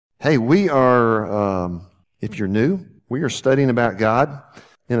Hey, we are, if you're new, we are studying about God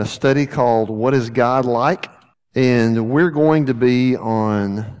in a study called What is God Like? And we're going to be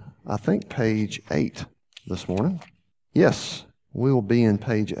on, I think, page 8 this morning. Yes, we will be in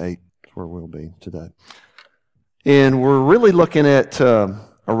page 8. That's where we'll be today. And we're really looking at a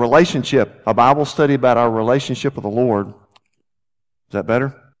relationship, a Bible study about our relationship with the Lord. Is that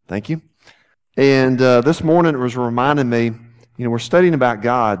better? Thank you. And this morning it was reminding me, we're studying about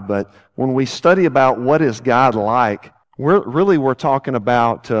God, but when we study about what is God like, we're talking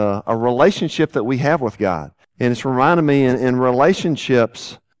about a relationship that we have with God. And it's reminding me in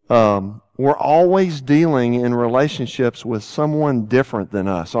relationships, we're always dealing in relationships with someone different than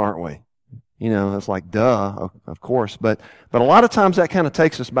us, aren't we? It's like, duh, of course. But a lot of times that kind of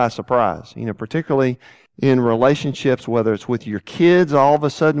takes us by surprise, particularly in relationships, whether it's with your kids, all of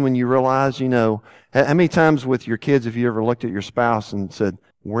a sudden when you realize, how many times with your kids have you ever looked at your spouse and said,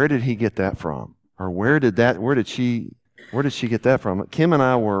 where did he get that from? Or where did she get that from? Kim and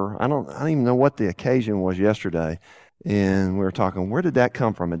I I don't even know what the occasion was yesterday. And we were talking, where did that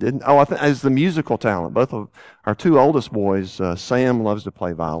come from? I think it's the musical talent. Both of our two oldest boys, Sam loves to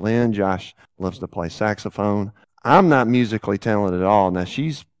play violin, Josh loves to play saxophone. I'm not musically talented at all. Now,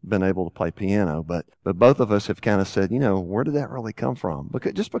 she's been able to play piano, but both of us have kind of said, where did that really come from?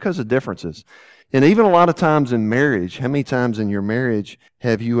 Just because of differences. And even a lot of times in marriage, how many times in your marriage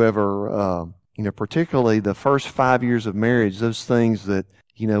have you ever, particularly the first 5 years of marriage, those things that,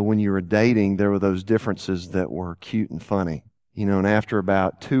 when you were dating, there were those differences that were cute and funny. And after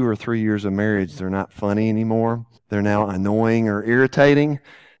about 2 or 3 years of marriage, they're not funny anymore. They're now annoying or irritating.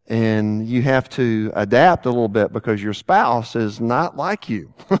 And you have to adapt a little bit because your spouse is not like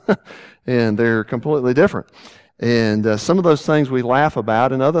you. And they're completely different. And some of those things we laugh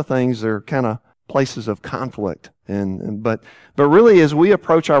about, and other things are kind of places of conflict. But really, as we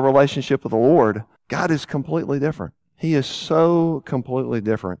approach our relationship with the Lord, God is completely different. He is so completely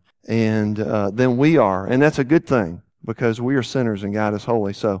different than we are. And that's a good thing because we are sinners and God is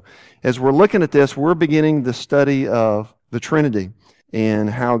holy. So as we're looking at this, we're beginning the study of the Trinity and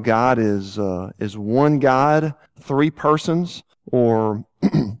how God is one God, three persons, or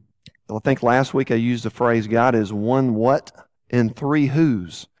I think last week I used the phrase God is one what and three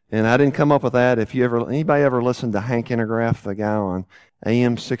whos. And I didn't come up with that. Anybody ever listened to Hank Intergraph, the guy on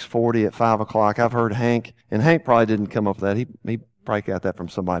AM 640 at 5 o'clock? I've heard Hank, and Hank probably didn't come up with that. He probably got that from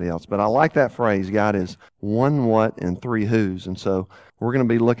somebody else. But I like that phrase, God is one what and three whos. And so we're going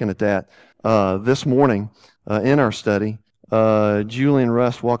to be looking at that this morning in our study. Julie and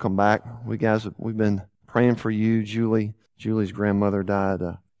Russ, welcome back. We've been praying for you. Julie's grandmother died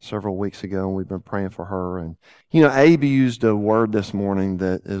several weeks ago, and we've been praying for her. And, Abe used a word this morning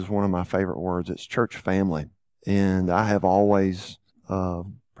that is one of my favorite words. It's church family. And I have always,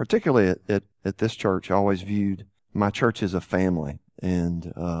 particularly at this church, always viewed my church as a family.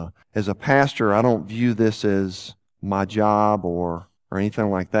 And as a pastor, I don't view this as my job or anything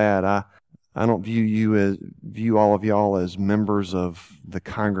like that. I don't view all of y'all as members of the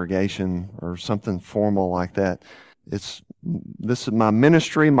congregation or something formal like that. This is my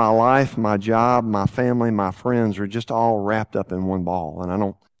ministry, my life, my job, my family, my friends are just all wrapped up in one ball, and I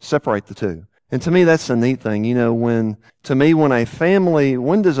don't separate the two. And to me, that's the neat thing. When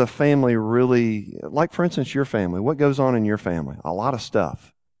does a family really, like for instance, your family, what goes on in your family? A lot of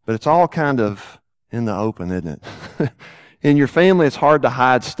stuff, but it's all kind of in the open, isn't it? In your family, it's hard to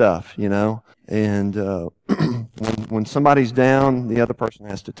hide stuff, and when somebody's down, the other person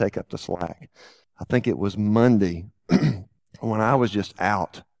has to take up the slack. I think it was Monday when I was just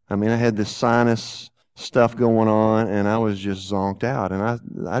out. I had this sinus stuff going on, and I was just zonked out. And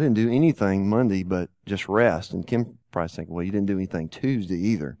I didn't do anything Monday but just rest. And Kim probably thinking, well, you didn't do anything Tuesday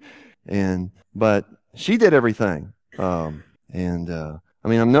either. But she did everything. I'm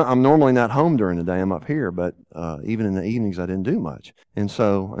normally not home during the day. I'm up here, but even in the evenings, I didn't do much. And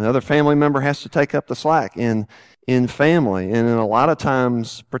so another family member has to take up the slack in family. And then a lot of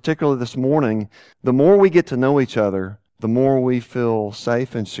times, particularly this morning, the more we get to know each other, the more we feel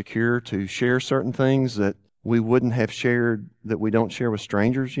safe and secure to share certain things that we wouldn't have shared, that we don't share with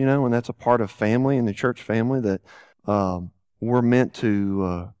strangers, and that's a part of family and the church family, that we're meant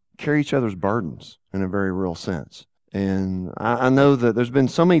to carry each other's burdens in a very real sense. And I know that there's been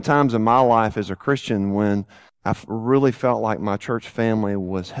so many times in my life as a Christian when I've really felt like my church family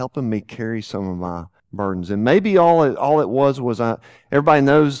was helping me carry some of my burdens. And maybe all it was everybody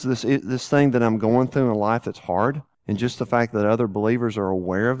knows this thing that I'm going through in life that's hard. And just the fact that other believers are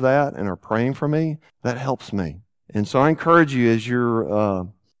aware of that and are praying for me, that helps me. And so I encourage you as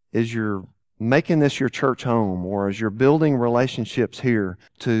you're making this your church home, or as you're building relationships here,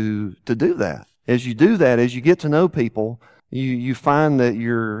 to do that. As you do that, as you get to know people, you find that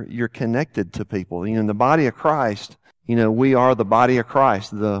you're connected to people. In the body of Christ, we are the body of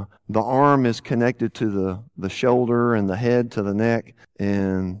Christ. The arm is connected to the shoulder, and the head to the neck.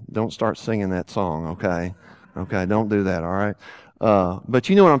 And don't start singing that song, okay? Okay, don't do that, all right? But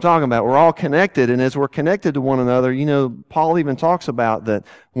you know what I'm talking about. We're all connected, and as we're connected to one another, Paul even talks about that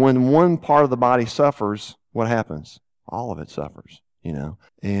when one part of the body suffers, what happens? All of it suffers,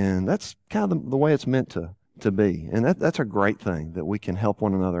 And that's kind of the way it's meant to be. And that's a great thing, that we can help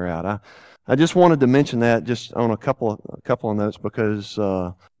one another out. I just wanted to mention that just on a couple of notes, because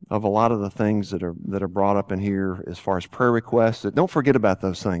of a lot of the things that are brought up in here as far as prayer requests. Don't forget about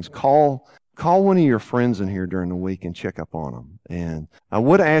those things. Call one of your friends in here during the week and check up on them. And I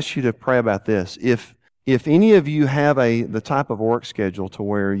would ask you to pray about this. If any of you have the type of work schedule to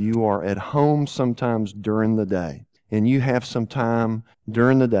where you are at home sometimes during the day, and you have some time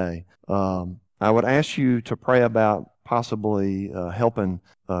during the day, I would ask you to pray about possibly helping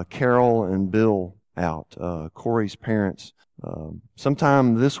Carol and Bill out, Corey's parents.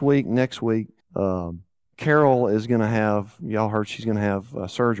 Sometime this week, next week, Carol is going to have, y'all heard she's going to have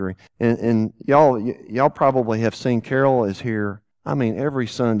surgery. And y'all probably have seen Carol is here, every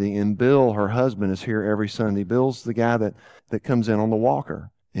Sunday, and Bill, her husband, is here every Sunday. Bill's the guy that comes in on the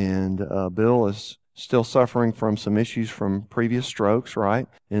walker. And Bill is still suffering from some issues from previous strokes, right?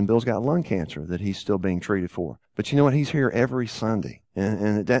 And Bill's got lung cancer that he's still being treated for. But you know what? He's here every Sunday.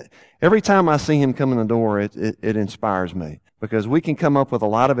 And that every time I see him come in the door, it inspires me, because we can come up with a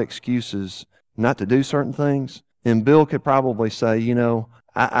lot of excuses not to do certain things. And Bill could probably say,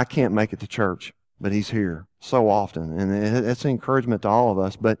 I can't make it to church, but he's here so often. And it's an encouragement to all of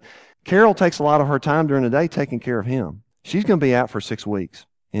us. But Carol takes a lot of her time during the day taking care of him. She's going to be out for 6 weeks,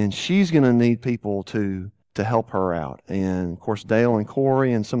 and she's going to need people to help her out. And, of course, Dale and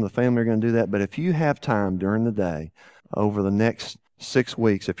Corey and some of the family are going to do that. But if you have time during the day over the next 6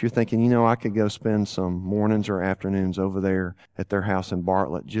 weeks, if you're thinking, I could go spend some mornings or afternoons over there at their house in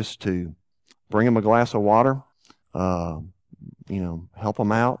Bartlett just to bring them a glass of water, help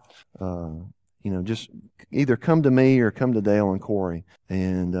them out, just either come to me or come to Dale and Corey.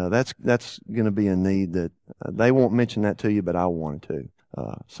 And that's going to be a need that they won't mention that to you, but I wanted to.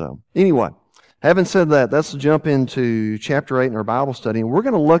 So anyway, having said that, let's jump into chapter 8 in our Bible study. And we're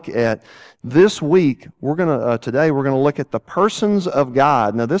going to look at this week, today we're going to look at the persons of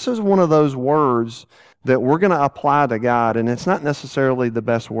God. Now, this is one of those words that we're going to apply to God, and it's not necessarily the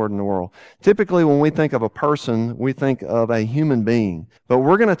best word in the world. Typically, when we think of a person, we think of a human being. But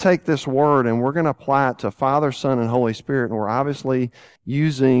we're going to take this word and we're going to apply it to Father, Son, and Holy Spirit. And we're obviously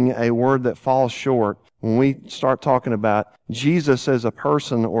using a word that falls short when we start talking about Jesus as a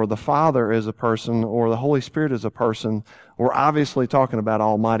person, or the Father as a person, or the Holy Spirit as a person. We're obviously talking about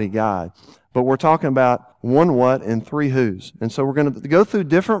Almighty God. But we're talking about one what and three whos. And so we're going to go through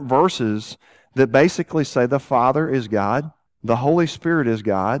different verses that basically say the Father is God, the Holy Spirit is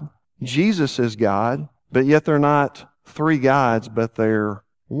God, Jesus is God, but yet they're not three gods, but they're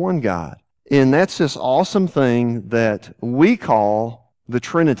one God. And that's this awesome thing that we call the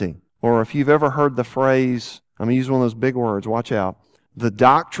Trinity. Or if you've ever heard the phrase, I'm going to use one of those big words, watch out, the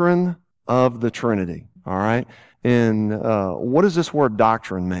doctrine of the Trinity. All right? And what does this word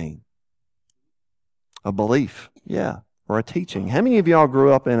doctrine mean? A belief, yeah, or a teaching. How many of y'all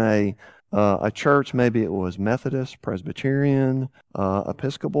grew up in a church, maybe it was Methodist, Presbyterian,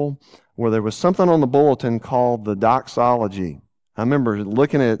 Episcopal, where there was something on the bulletin called the doxology? I remember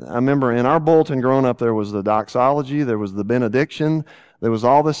in our bulletin growing up, there was the doxology, there was the benediction, there was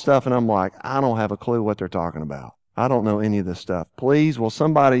all this stuff, and I'm like, I don't have a clue what they're talking about. I don't know any of this stuff. Please, will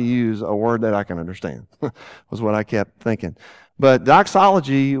somebody use a word that I can understand? Was what I kept thinking. But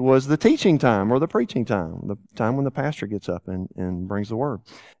doxology was the teaching time or the preaching time, the time when the pastor gets up and brings the word.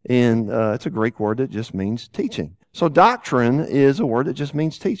 And it's a Greek word that just means teaching. So doctrine is a word that just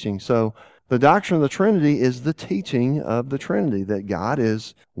means teaching. So the doctrine of the Trinity is the teaching of the Trinity, that God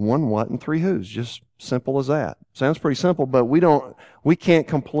is one what and three whos. Just simple as that. Sounds pretty simple, but we can't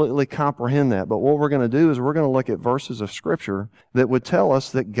completely comprehend that. But what we're going to do is we're going to look at verses of Scripture that would tell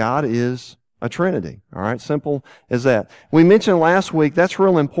us that God is a Trinity. All right, simple as that. We mentioned last week that's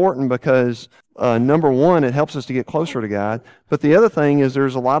real important because number one, it helps us to get closer to God. But the other thing is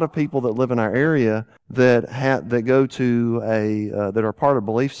there's a lot of people that live in our area that go to that are part of a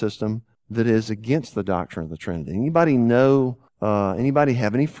belief system that is against the doctrine of the Trinity. Anybody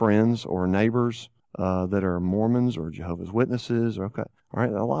have any friends or neighbors that are Mormons or Jehovah's Witnesses. Okay, all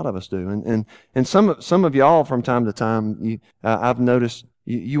right, a lot of us do, and some of y'all from time to time, I've noticed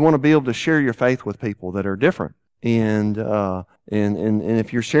you want to be able to share your faith with people that are different. And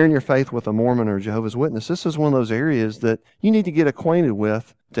if you're sharing your faith with a Mormon or Jehovah's Witness, this is one of those areas that you need to get acquainted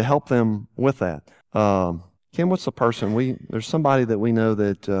with to help them with that. Kim, what's the person there's somebody that we know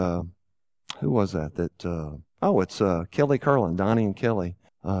that who was that? It's Kelly Curlin, Donnie and Kelly.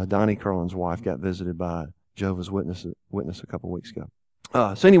 Donnie Curlin's wife got visited by Jehovah's Witness a couple of weeks ago.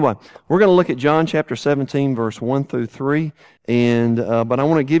 So anyway, we're going to look at John chapter 17, verse 1 through 3. But I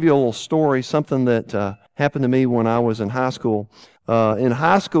want to give you a little story, something that happened to me when I was in high school. In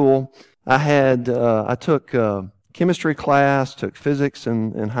high school, I took chemistry class, took physics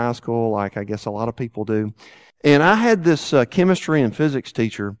in high school, like I guess a lot of people do. And I had this chemistry and physics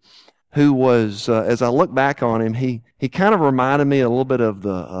teacher who was, as I look back on him, he kind of reminded me a little bit of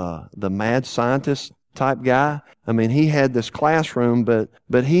the mad scientist type guy. I mean, he had this classroom,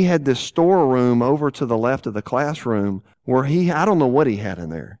 but he had this storeroom over to the left of the classroom where I don't know what he had in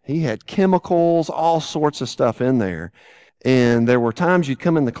there. He had chemicals, all sorts of stuff in there. And there were times you'd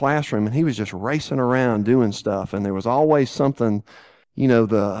come in the classroom and he was just racing around doing stuff. And there was always something,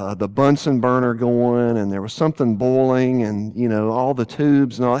 the Bunsen burner going, and there was something boiling, and, all the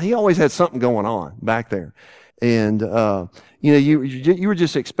tubes and all. He always had something going on back there. And, you were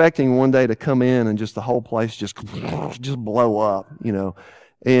just expecting one day to come in and just the whole place just blow up,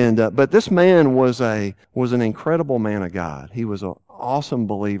 And, but this man was an incredible man of God. He was an awesome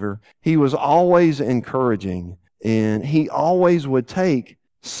believer. He was always encouraging, and he always would take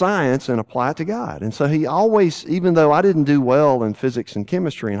science and apply it to God. And so he always, even though I didn't do well in physics and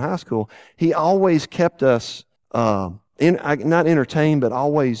chemistry in high school, he always kept us, not entertained, but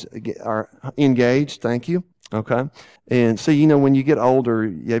always engaged. Thank you. Okay. And so, when you get older,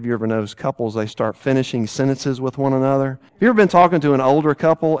 have you ever noticed couples, they start finishing sentences with one another? Have you ever been talking to an older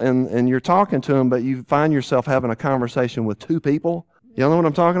couple and you're talking to them, but you find yourself having a conversation with two people? Y'all know what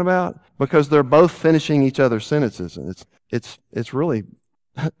I'm talking about? Because they're both finishing each other's sentences. And it's really,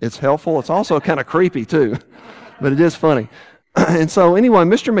 it's helpful. It's also kind of creepy too, but it is funny. And so anyway,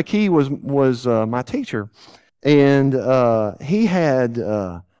 Mr. McKee was my teacher, and he had,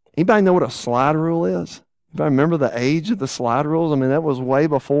 anybody know what a slide rule is? If I remember the age of the slide rules, I mean, that was way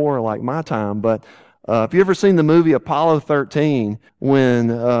before like my time. But if you ever seen the movie Apollo 13,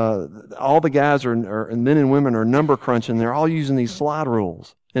 when all the guys and men and women are number crunching, they're all using these slide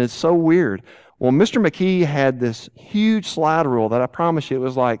rules. And it's so weird. Well, Mr. McKee had this huge slide rule that I promise you, it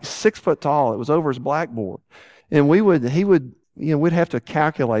was like 6 foot tall. It was over his blackboard. And we'd have to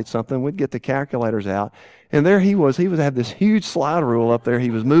calculate something. We'd get the calculators out. And there he would have this huge slide rule up there. He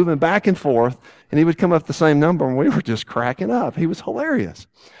was moving back and forth, and he would come up the same number, and we were just cracking up. He was hilarious.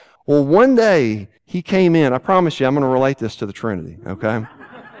 Well, one day he came in. I promise you, I'm going to relate this to the Trinity, okay?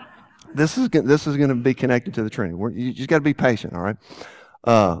 This is going to be connected to the Trinity. You just got to be patient, all right?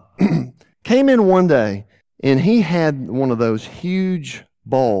 Came in one day, and he had one of those huge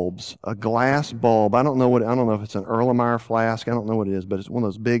bulbs, a glass bulb. I don't know if it's an Erlenmeyer flask. I don't know what it is, but it's one of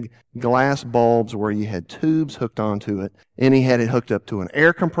those big glass bulbs where you had tubes hooked onto it, and he had it hooked up to an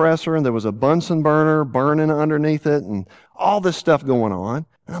air compressor, and there was a Bunsen burner burning underneath it, and all this stuff going on.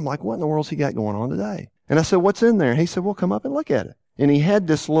 And I'm like, what in the world's he got going on today? And I said, what's in there? And he said, well, come up and look at it. And he had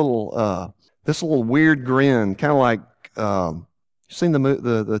this little weird grin, kind of like, seen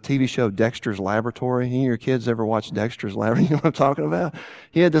the TV show Dexter's Laboratory? Any of your kids ever watched Dexter's Laboratory? You know what I'm talking about?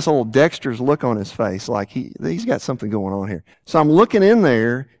 He had this old Dexter's look on his face, like he's got something going on here. So I'm looking in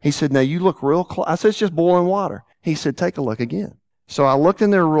there. He said, now you look real close. I said, it's just boiling water. He said, take a look again. So I looked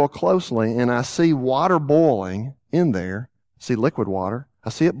in there real closely, and I see water boiling in there. I see liquid water.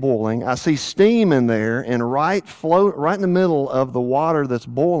 I see it boiling. I see steam in there, and right in the middle of the water that's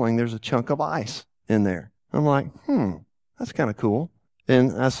boiling, there's a chunk of ice in there. I'm like, that's kind of cool.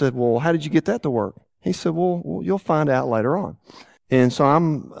 And I said, well, how did you get that to work? He said, well, you'll find out later on. And so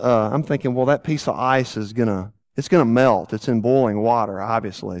I'm thinking, well, that piece of ice it's gonna melt. It's in boiling water,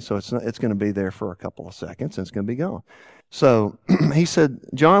 obviously. So it's gonna be there for a couple of seconds, and it's gonna be gone. So he said,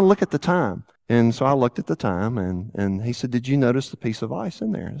 John, look at the time. And so I looked at the time, and he said, did you notice the piece of ice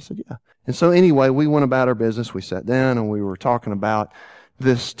in there? And I said, yeah. And so anyway, we went about our business. We sat down, and we were talking about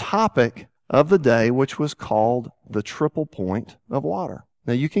this topic of the day, which was called the triple point of water.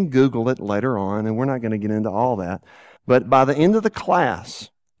 Now, you can Google it later on, and we're not going to get into all that. But by the end of the class,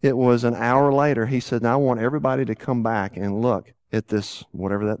 it was an hour later, he said, now I want everybody to come back and look at this,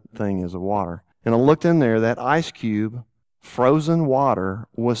 whatever that thing is of water. And I looked in there, that ice cube, frozen water,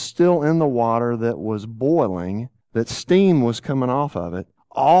 was still in the water that was boiling, that steam was coming off of it,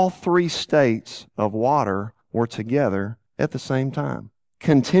 all three states of water were together at the same time,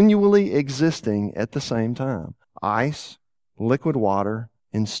 continually existing at the same time. Ice, liquid water,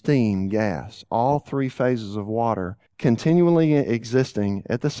 and steam, gas, all three phases of water continually existing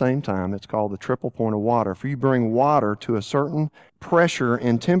at the same time. It's called the triple point of water. If you bring water to a certain pressure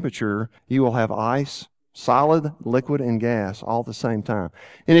and temperature, you will have ice, solid, liquid, and gas all at the same time.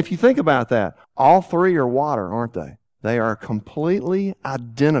 And if you think about that, all three are water, aren't they? They are completely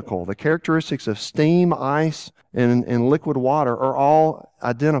identical. The characteristics of steam, ice, and liquid water are all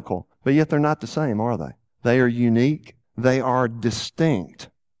identical, but yet they're not the same, are they? They are unique. They are distinct,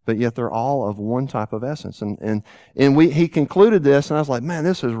 but yet they're all of one type of essence. And he concluded this, and I was like, man,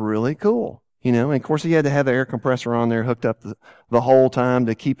 this is really cool. You know, and of course he had to have the air compressor on there hooked up the whole time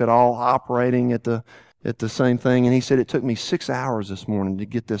to keep it all operating at the same thing. And he said, it took me 6 hours this morning to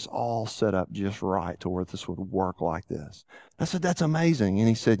get this all set up just right to where this would work like this. I said, that's amazing. And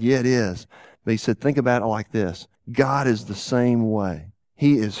he said, yeah, it is. But he said, think about it like this. God is the same way.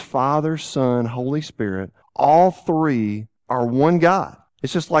 He is Father, Son, Holy Spirit. All three are one God.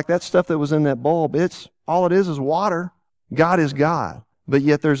 It's just like that stuff that was in that bulb. All it is water. God is God. But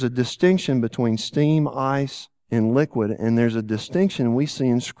yet there's a distinction between steam, ice, and liquid, and there's a distinction we see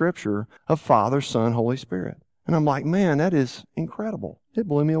in Scripture of Father, Son, Holy Spirit. And I'm like, man, that is incredible. It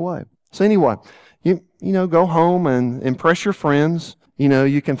blew me away. So anyway, you go home and impress your friends. You know,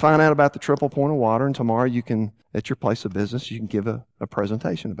 you can find out about the triple point of water, and tomorrow you can, at your place of business, you can give a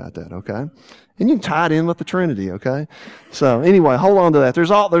presentation about that, okay? And you can tie it in with the Trinity, okay? So anyway, hold on to that.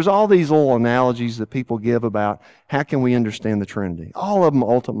 There's all these little analogies that people give about how can we understand the Trinity. All of them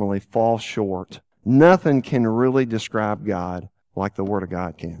ultimately fall short. Nothing can really describe God like the Word of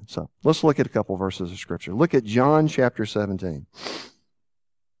God can. So let's look at a couple verses of Scripture. Look at John chapter 17.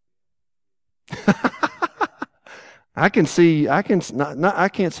 I can't see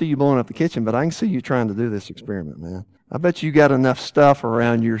you blowing up the kitchen, but I can see you trying to do this experiment, man. I bet you got enough stuff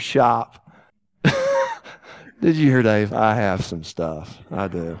around your shop. Did you hear, Dave? I have some stuff. I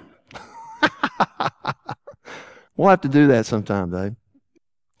do. We'll have to do that sometime, Dave.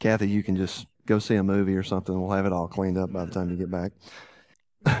 Kathy, you can just go see a movie or something. We'll have it all cleaned up by the time you get back.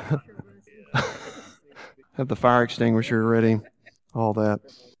 Have the fire extinguisher ready, all that.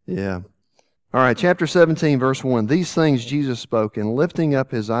 Yeah. All right, chapter 17, verse 1. These things Jesus spoke, and lifting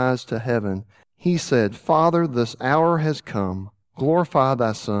up his eyes to heaven, he said, Father, this hour has come. Glorify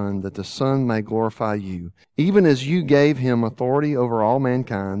thy Son, that the Son may glorify you, even as you gave him authority over all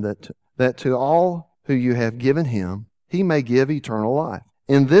mankind, that to all who you have given him, he may give eternal life.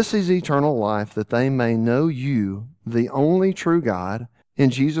 And this is eternal life, that they may know you, the only true God,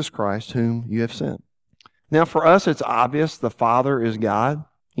 and Jesus Christ, whom you have sent. Now, for us, it's obvious the Father is God.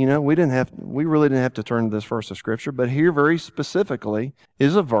 You know, we really didn't have to turn to this verse of Scripture, but here very specifically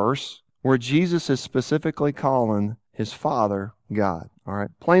is a verse where Jesus is specifically calling his Father God. All right,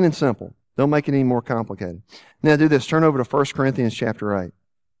 plain and simple. Don't make it any more complicated. Now do this. Turn over to 1 Corinthians chapter 8.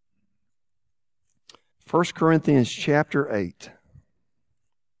 1 Corinthians chapter 8.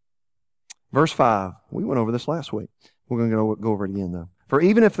 Verse 5. We went over this last week. We're going to go over it again, though. For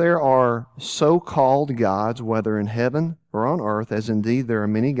even if there are so-called gods, whether in heaven or on earth, as indeed there are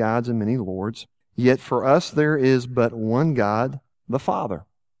many gods and many lords, yet for us there is but one God, the Father,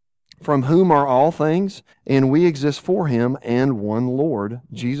 from whom are all things, and we exist for him, and one Lord,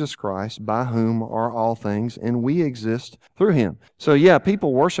 Jesus Christ, by whom are all things, and we exist through him. So yeah,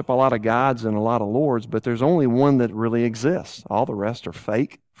 people worship a lot of gods and a lot of lords, but there's only one that really exists. All the rest are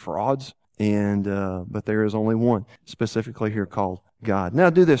fake, frauds, but there is only one, specifically here called God. Now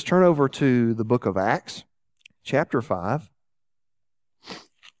do this. Turn over to the book of Acts, chapter 5.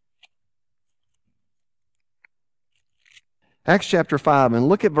 Acts chapter 5, and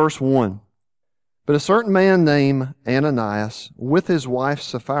look at verse 1. But a certain man named Ananias, with his wife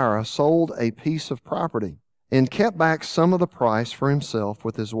Sapphira, sold a piece of property, and kept back some of the price for himself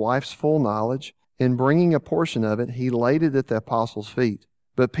with his wife's full knowledge, and bringing a portion of it, he laid it at the apostles' feet.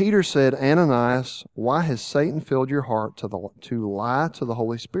 But Peter said, Ananias, why has Satan filled your heart to lie to the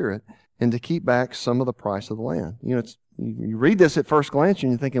Holy Spirit and to keep back some of the price of the land? You know, you read this at first glance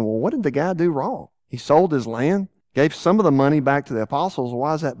and you're thinking, well, what did the guy do wrong? He sold his land, gave some of the money back to the apostles.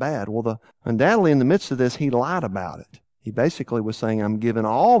 Why is that bad? Well, undoubtedly in the midst of this, he lied about it. He basically was saying, I'm giving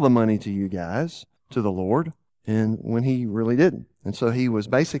all the money to you guys, to the Lord, and when he really didn't. And so he was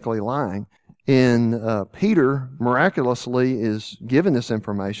basically lying. And Peter miraculously is given this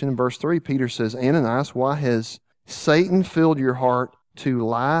information. In verse 3, Peter says, Ananias, why has Satan filled your heart to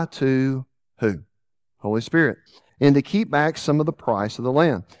lie to who? Holy Spirit. And to keep back some of the price of the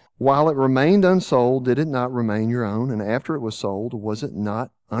land. While it remained unsold, did it not remain your own? And after it was sold, was it not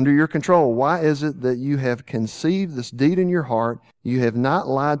under your control? Why is it that you have conceived this deed in your heart? You have not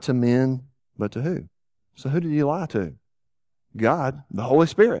lied to men, but to who? So who did you lie to? God, the Holy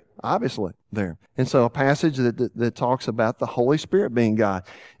Spirit, obviously, there. And so a passage that talks about the Holy Spirit being God.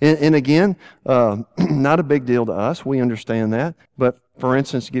 And again, not a big deal to us. We understand that. But for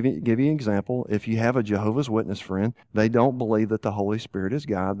instance, give you an example. If you have a Jehovah's Witness friend, they don't believe that the Holy Spirit is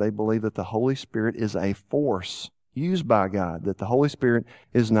God. They believe that the Holy Spirit is a force used by God, that the Holy Spirit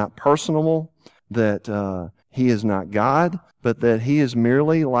is not personable, that He is not God, but that He is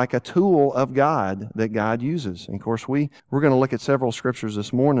merely like a tool of God that God uses. And of course, we're going to look at several scriptures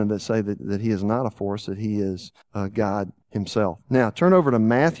this morning that say that He is not a force, that He is God Himself. Now, turn over to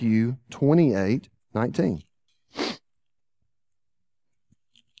Matthew 28:19.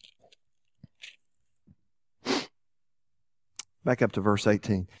 Back up to verse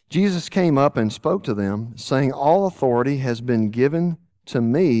 18. Jesus came up and spoke to them, saying, All authority has been given to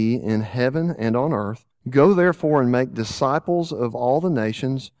me in heaven and on earth. Go therefore and make disciples of all the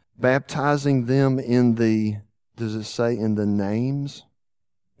nations, baptizing them in the, does it say in the names?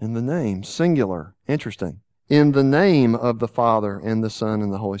 In the name, singular. Interesting. In the name of the Father and the Son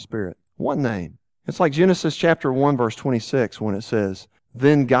and the Holy Spirit. What name? It's like Genesis chapter 1 verse 26 when it says,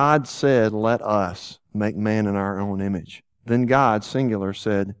 Then God said, Let us make man in our own image. Then God, singular,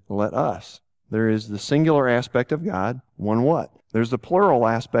 said, Let us. There is the singular aspect of God, one what? There's the plural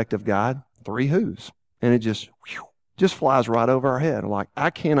aspect of God, three whos. And it just flies right over our head. Like, I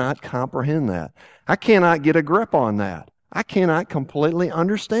cannot comprehend that. I cannot get a grip on that. I cannot completely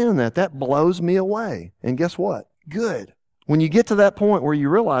understand that. That blows me away. And guess what? Good. When you get to that point where you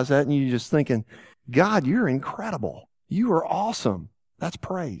realize that and you're just thinking, God, you're incredible. You are awesome. That's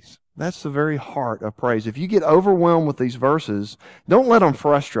praise. That's the very heart of praise. If you get overwhelmed with these verses, don't let them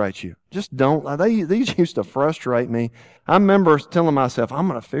frustrate you. Just don't. These used to frustrate me. I remember telling myself, I'm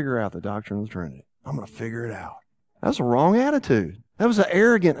going to figure out the doctrine of the Trinity. I'm going to figure it out. That's a wrong attitude. That was an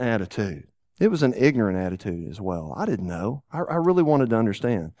arrogant attitude. It was an ignorant attitude as well. I didn't know. I really wanted to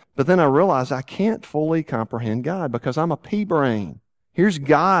understand. But then I realized I can't fully comprehend God because I'm a pea brain. Here's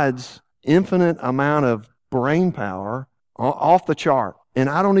God's infinite amount of brain power off the chart. And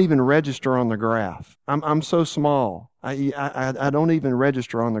I don't even register on the graph. I'm so small. I don't even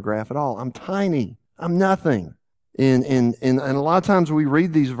register on the graph at all. I'm tiny. I'm nothing. And a lot of times we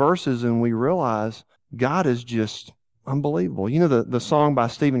read these verses and we realize God is just unbelievable. You know the song by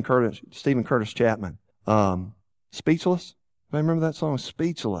Stephen Curtis Chapman, Speechless? I remember that song,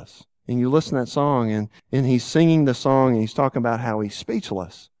 Speechless. And you listen to that song and he's singing the song and he's talking about how he's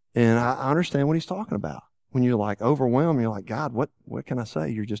speechless. And I understand what he's talking about. When you're like overwhelmed, you're like, God, what can I say?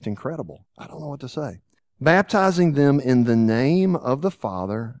 You're just incredible. I don't know what to say. Baptizing them in the name of the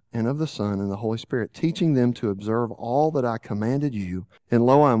Father and of the Son and the Holy Spirit, teaching them to observe all that I commanded you. And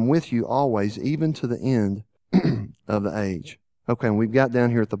lo, I'm with you always, even to the end of the age. Okay, and we've got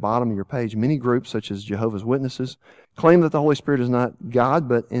down here at the bottom of your page, many groups such as Jehovah's Witnesses claim that the Holy Spirit is not God,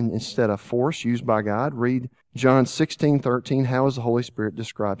 but instead a force used by God. Read John 16:13. How is the Holy Spirit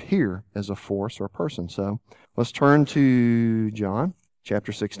described here as a force or a person? So let's turn to John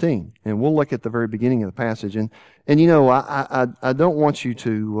chapter 16, and we'll look at the very beginning of the passage. And you know, I don't want you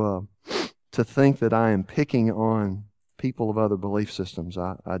to think that I am picking on people of other belief systems.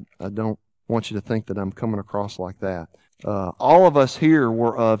 I don't want you to think that I'm coming across like that. All of us here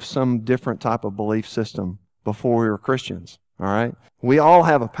were of some different type of belief system before we were Christians. All right, we all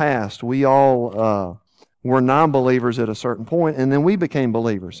have a past. We all were non-believers at a certain point, and then we became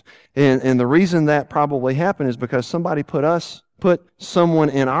believers. And the reason that probably happened is because somebody put someone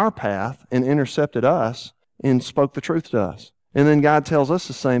in our path and intercepted us and spoke the truth to us. And then God tells us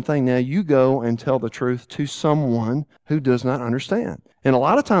the same thing. Now you go and tell the truth to someone who does not understand. And a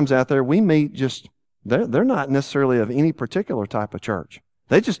lot of times out there, we meet they're not necessarily of any particular type of church.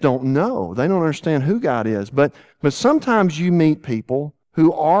 They just don't know. They don't understand who God is. But sometimes you meet people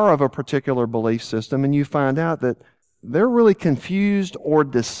who are of a particular belief system, and you find out that they're really confused or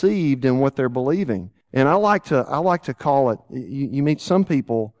deceived in what they're believing. And I like to call it, you meet some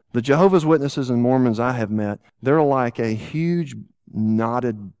people, the Jehovah's Witnesses and Mormons I have met, they're like a huge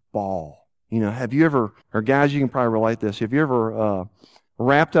knotted ball. You know, have you ever, or guys, you can probably relate this, have you ever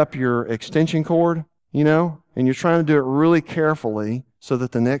wrapped up your extension cord, you know, and you're trying to do it really carefully so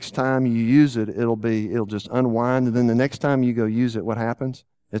that the next time you use it, it'll just unwind, and then the next time you go use it, what happens?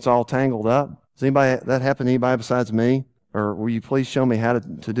 It's all tangled up. Does that happen to anybody besides me? Or will you please show me how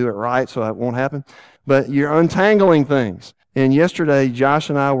to do it right so it won't happen? But you're untangling things. And yesterday, Josh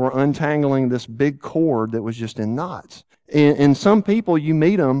and I were untangling this big cord that was just in knots. And some people, you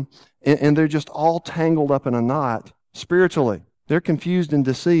meet them, and they're just all tangled up in a knot spiritually. They're confused and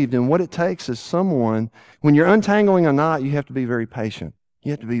deceived. And what it takes is someone, when you're untangling a knot, you have to be very patient.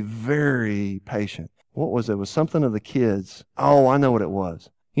 You have to be very patient. What was it? It was something of the kids. Oh, I know what it was.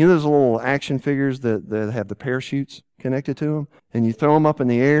 You know those little action figures that have the parachutes connected to them? And you throw them up in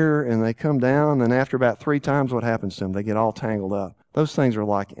the air, and they come down, and after about 3 times, what happens to them? They get all tangled up. Those things are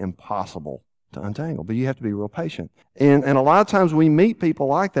like impossible to untangle, but you have to be real patient. And a lot of times we meet people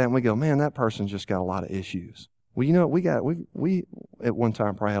like that, and we go, man, that person's just got a lot of issues. Well, you know what, we at one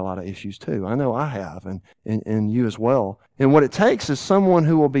time probably had a lot of issues too. I know I have, and you as well. And what it takes is someone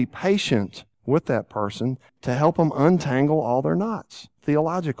who will be patient with that person to help them untangle all their knots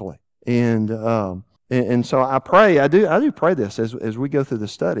theologically. And so I pray, I do pray this as we go through the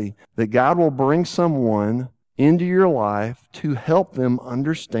study, that God will bring someone into your life to help them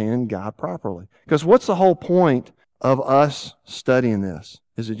understand God properly. Because what's the whole point of us studying this?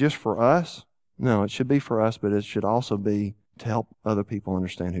 Is it just for us? No, it should be for us, but it should also be to help other people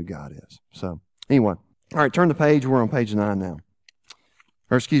understand who God is. So anyway, all right, turn the page. We're on page 9 now.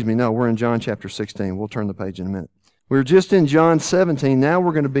 Or excuse me, no, we're in John chapter 16. We'll turn the page in a minute. We were just in John 17. Now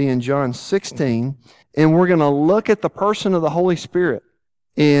we're going to be in John 16, and we're going to look at the person of the Holy Spirit.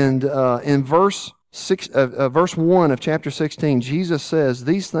 And in verse 1 of chapter 16, Jesus says,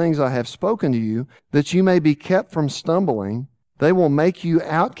 "These things I have spoken to you, that you may be kept from stumbling. They will make you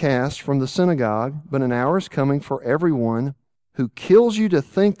outcast from the synagogue, but an hour is coming for everyone who kills you to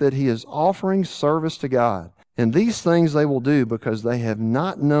think that he is offering service to God. And these things they will do because they have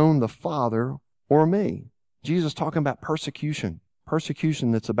not known the Father or me." Jesus talking about persecution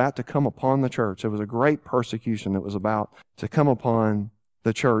that's about to come upon the church. It was a great persecution that was about to come upon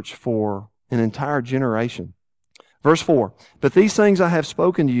the church for an entire generation. Verse 4, "But these things I have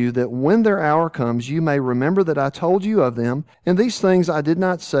spoken to you, that when their hour comes, you may remember that I told you of them. And these things I did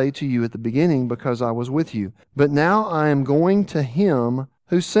not say to you at the beginning, because I was with you. But now I am going to him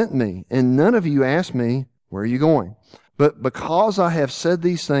who sent me, and none of you asked me, 'Where are you going?' But because I have said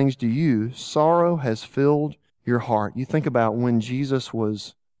these things to you, sorrow has filled your heart." You think about when Jesus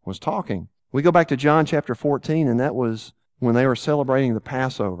was talking. We go back to John chapter 14, and that was when they were celebrating the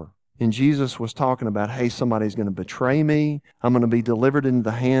Passover. And Jesus was talking about, hey, somebody's going to betray me. I'm going to be delivered into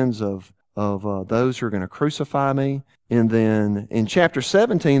the hands of those who are going to crucify me. And then in chapter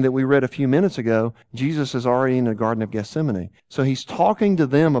 17 that we read a few minutes ago, Jesus is already in the Garden of Gethsemane. So he's talking to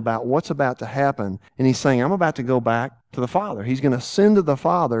them about what's about to happen. And he's saying, I'm about to go back to the Father. He's going to ascend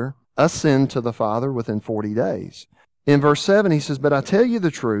to the Father within 40 days. In verse 7, he says, "But I tell you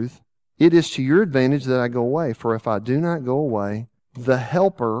the truth, it is to your advantage that I go away. For if I do not go away, the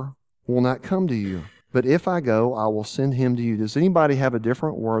Helper will not come to you. But if I go, I will send him to you." Does anybody have a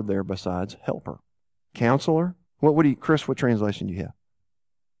different word there besides helper? Counselor? Chris, what translation do you have?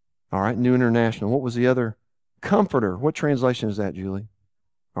 All right, New International. What was the other? Comforter. What translation is that, Julie?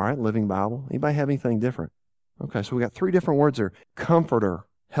 All right, Living Bible. Anybody have anything different? Okay, so we got 3 different words there. Comforter,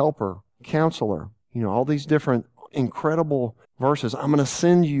 helper, counselor. You know, all these different incredible verses. I'm going to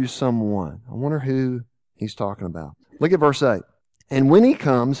send you someone. I wonder who he's talking about. Look at verse 8. "And when he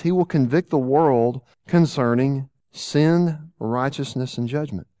comes, he will convict the world concerning sin, righteousness, and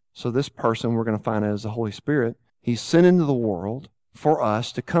judgment." So this person we're going to find out is the Holy Spirit. He's sent into the world for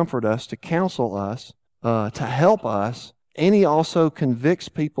us, to comfort us, to counsel us, to help us, and he also convicts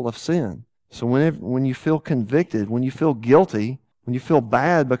people of sin. So when you feel convicted, when you feel guilty, when you feel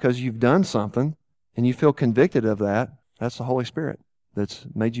bad because you've done something, and you feel convicted of that, that's the Holy Spirit that's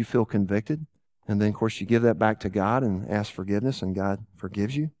made you feel convicted. And then, of course, you give that back to God and ask forgiveness, and God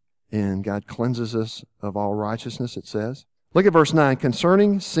forgives you. And God cleanses us of all righteousness, it says. Look at verse 9.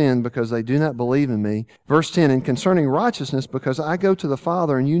 "Concerning sin, because they do not believe in me." Verse 10, "And concerning righteousness, because I go to the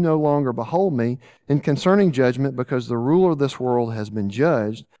Father, and you no longer behold me. And concerning judgment, because the ruler of this world has been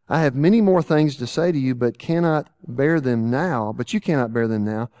judged. I have many more things to say to you, but cannot bear them now. But you cannot bear them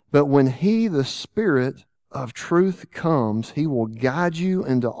now. But when he, the Spirit of truth, comes, he will guide you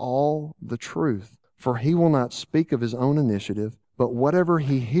into all the truth. For he will not speak of his own initiative, but whatever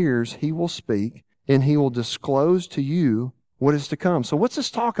he hears, he will speak, and he will disclose to you what is to come." So what's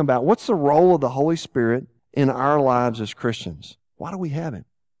this talking about? What's the role of the Holy Spirit in our lives as Christians? Why do we have him?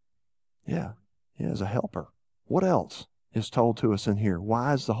 Yeah, as a helper. What else is told to us in here?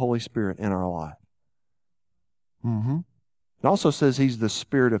 Why is the Holy Spirit in our life? It also says he's the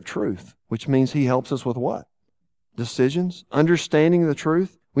Spirit of truth, which means he helps us with what? Decisions, understanding the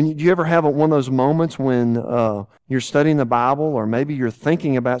truth. Do you ever have one of those moments when you're studying the Bible, or maybe you're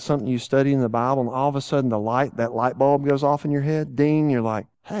thinking about something you study in the Bible, and all of a sudden that light bulb goes off in your head, ding, you're like,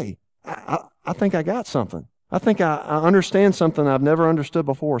 hey, I think I got something. I think I understand something I've never understood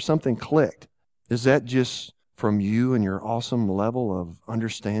before. Something clicked. Is that just from you and your awesome level of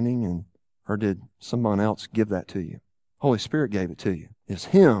understanding, or did someone else give that to you? Holy Spirit gave it to you. It's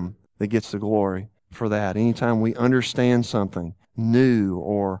Him that gets the glory for that. Anytime we understand something new,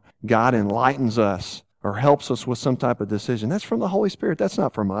 or God enlightens us or helps us with some type of decision, that's from the Holy Spirit. That's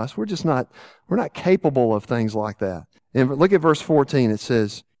not from us. We're not capable of things like that. And look at verse 14. It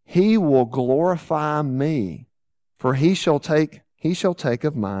says, He will glorify me, for He shall take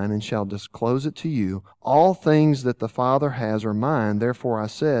of mine and shall disclose it to you. All things that the Father has are mine. Therefore I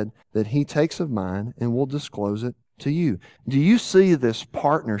said that He takes of mine and will disclose it to you. Do you see this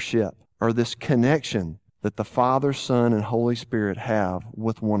partnership or this connection that the Father, Son, and Holy Spirit have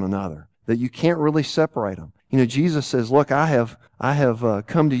with one another? That you can't really separate them. You know, Jesus says, look, I have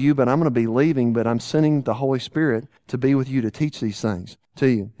come to you, but I'm going to be leaving, but I'm sending the Holy Spirit to be with you to teach these things to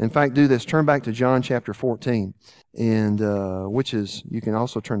you. In fact, do this. Turn back to John chapter 14, and which is, you can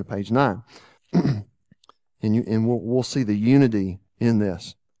also turn to page 9. and we'll see the unity in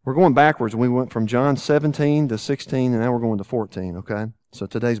this. We're going backwards. We went from John 17 to 16, and now we're going to 14, okay? So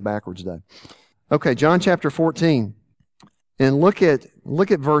today's backwards day. Okay, John chapter 14. And look at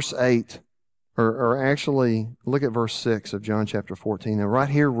verse 8, or actually look at verse 6 of John chapter 14. And right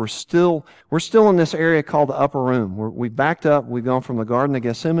here, we're still in this area called the upper room. We backed up. We've gone from the Garden of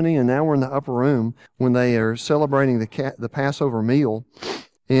Gethsemane, and now we're in the upper room when they are celebrating the Passover meal.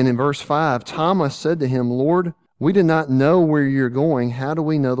 And in verse 5, Thomas said to Him, Lord, we did not know where you're going. How do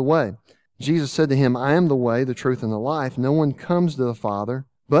we know the way? Jesus said to him, I am the way, the truth, and the life. No one comes to the Father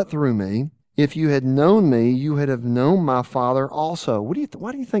but through me. If you had known me, you would have known my Father also.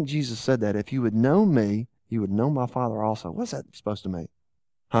 Why do you think Jesus said that? If you had known me, you would know my Father also. What's that supposed to mean?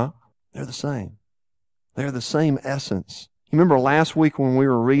 Huh? They're the same. They're the same essence. You remember last week when we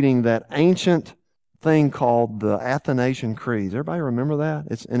were reading that ancient thing called the Athanasian Creed? Everybody remember that?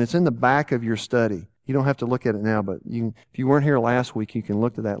 It's in the back of your study. You don't have to look at it now, but if you weren't here last week, you can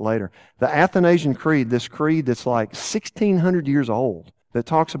look at that later. The Athanasian Creed, this creed that's like 1,600 years old, that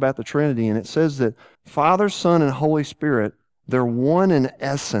talks about the Trinity, and it says that Father, Son, and Holy Spirit, they're one in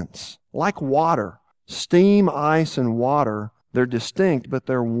essence, like water. Steam, ice, and water, they're distinct, but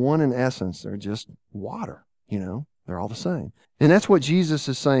they're one in essence. They're just water, They're all the same. And that's what Jesus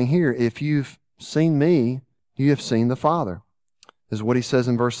is saying here. If you've seen me, you have seen the Father. This is what He says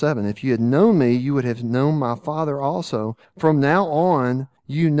in verse 7. If you had known me, you would have known my Father also. From now on,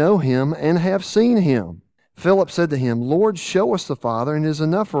 you know Him and have seen Him. Philip said to Him, Lord, show us the Father, and it is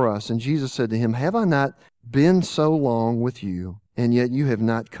enough for us. And Jesus said to him, Have I not been so long with you, and yet you have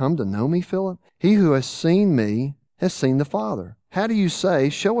not come to know me, Philip? He who has seen me has seen the Father. How do you say,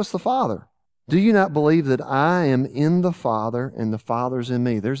 Show us the Father? Do you not believe that I am in the Father, and the Father's in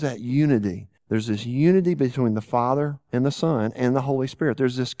me? There's that unity. There's this unity between the Father and the Son and the Holy Spirit.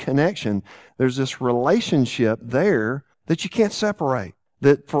 There's this connection. There's this relationship there that you can't separate.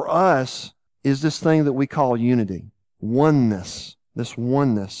 That for us is this thing that we call unity, oneness, this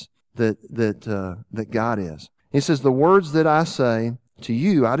oneness that God is. He says, the words that I say to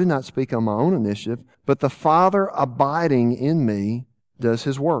you, I do not speak on my own initiative, but the Father abiding in me does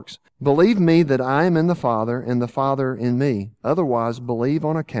His works. Believe me that I am in the Father and the Father in me. Otherwise, believe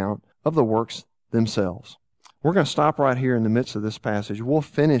on account of the works themselves. We're going to stop right here in the midst of this passage. We'll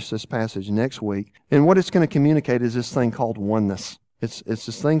finish this passage next week. And what it's going to communicate is this thing called oneness. It's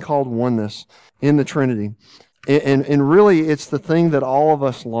this thing called oneness in the Trinity. And really, it's the thing that all of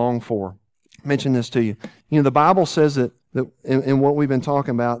us long for. I mentioned this to you. The Bible says that in what we've been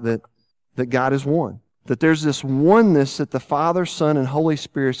talking about, that God is one. That there's this oneness that the Father, Son, and Holy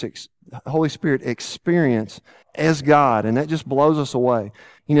Spirit experience as God, and that just blows us away.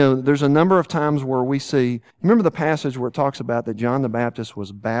 There's a number of times where we see, remember the passage where it talks about that John the Baptist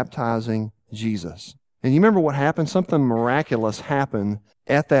was baptizing Jesus. And you remember what happened? Something miraculous happened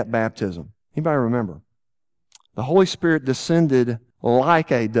at that baptism. Anybody remember? The Holy Spirit descended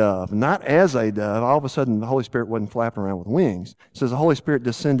like a dove, not as a dove. All of a sudden, the Holy Spirit wasn't flapping around with wings. It says the Holy Spirit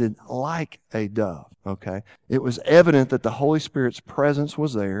descended like a dove, okay? It was evident that the Holy Spirit's presence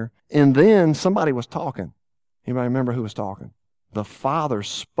was there. And then somebody was talking. Anybody remember who was talking? The Father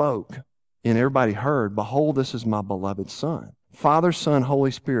spoke, and everybody heard, Behold, this is my beloved Son. Father, Son,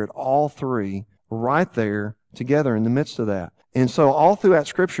 Holy Spirit, all three right there together in the midst of that. And so all throughout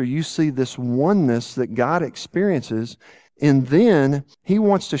Scripture, you see this oneness that God experiences, and then He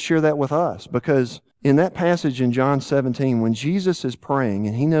wants to share that with us, because in that passage in John 17, when Jesus is praying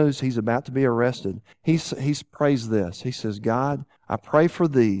and He knows He's about to be arrested, He prays this. He says, God, I pray for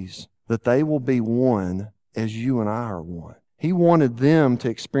these, that they will be one as you and I are one. He wanted them to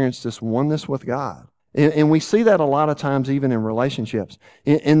experience this oneness with God. And we see that a lot of times even in relationships.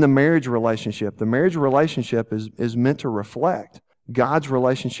 In the marriage relationship is meant to reflect God's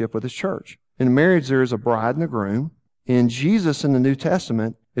relationship with His church. In marriage, there is a bride and a groom. And Jesus in the New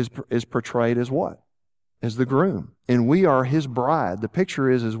Testament is portrayed as what? As the groom. And we are His bride. The picture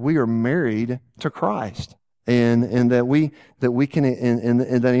is we are married to Christ. And that we can and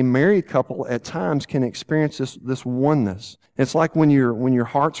that a married couple at times can experience this oneness. It's like when your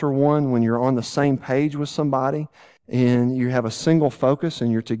hearts are one, when you're on the same page with somebody, and you have a single focus,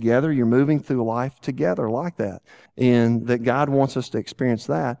 and you're together, you're moving through life together like that, and that God wants us to experience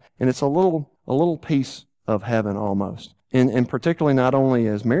that, and it's a little piece of heaven almost, and particularly not only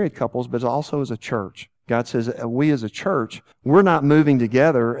as married couples, but also as a church. God says we as a church, we're not moving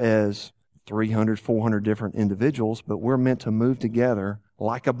together as 300, 400 different individuals, but we're meant to move together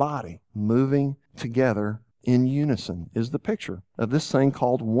like a body. Moving together in unison is the picture of this thing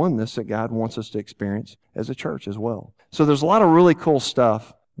called oneness that God wants us to experience as a church as well. So there's a lot of really cool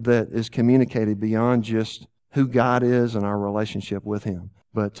stuff that is communicated beyond just who God is and our relationship with Him.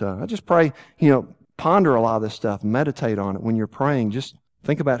 But I just pray, ponder a lot of this stuff, meditate on it when you're praying. Just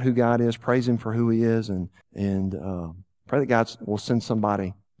think about who God is, praise Him for who He is, and pray that God will send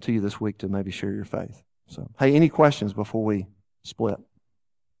somebody to you this week to maybe share your faith. So, hey, any questions before we split?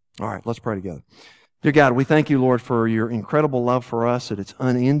 All right, let's pray together. Dear God, we thank you, Lord, for your incredible love for us, that it's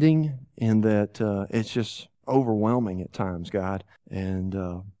unending and that it's just overwhelming at times, God. And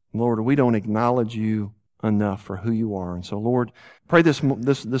Lord, we don't acknowledge you enough for who you are. And so, Lord, pray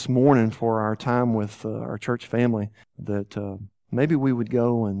this morning for our time with our church family, that maybe we would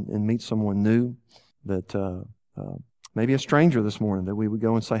go and meet someone new, that maybe a stranger this morning that we would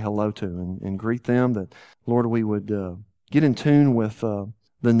go and say hello to and greet them, that, Lord, we would get in tune with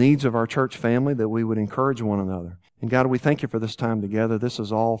the needs of our church family, that we would encourage one another. And God, we thank you for this time together. This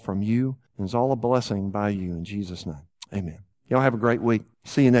is all from you, and it's all a blessing by you in Jesus' name. Amen. Y'all have a great week.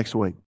 See you next week.